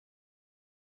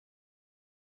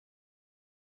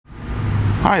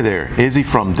Hi there, Izzy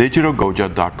from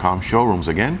DigitalGoja.com showrooms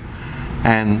again,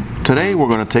 and today we're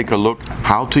going to take a look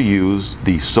how to use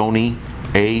the Sony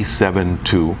a7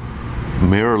 II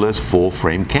mirrorless full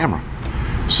frame camera.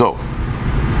 So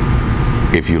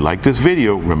if you like this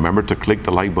video, remember to click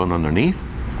the like button underneath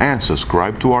and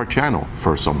subscribe to our channel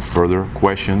for some further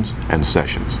questions and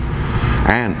sessions.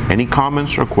 And any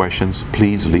comments or questions,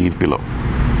 please leave below.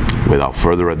 Without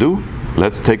further ado,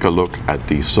 let's take a look at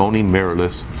the Sony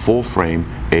mirrorless full frame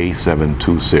a7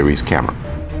 II series camera.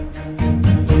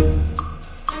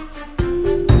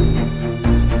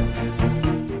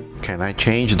 Can I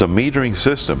change the metering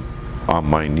system on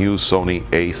my new Sony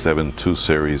a7 II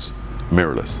series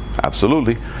mirrorless?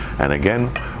 Absolutely. And again,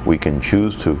 we can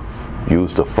choose to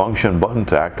use the function button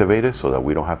to activate it so that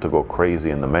we don't have to go crazy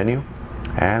in the menu,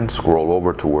 and scroll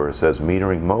over to where it says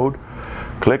metering mode,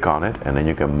 click on it, and then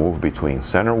you can move between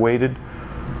center weighted,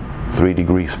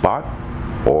 3-degree spot,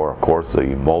 or of course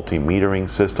the multi-metering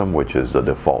system, which is the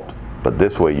default. But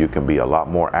this way you can be a lot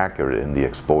more accurate in the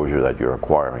exposure that you're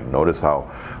acquiring. Notice how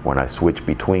when I switch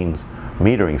between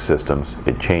metering systems,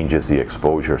 it changes the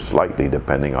exposure slightly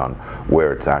depending on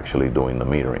where it's actually doing the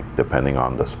metering, depending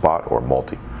on the spot or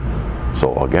multi.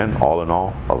 So again, all in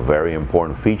all, a very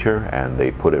important feature, and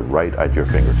they put it right at your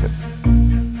fingertip.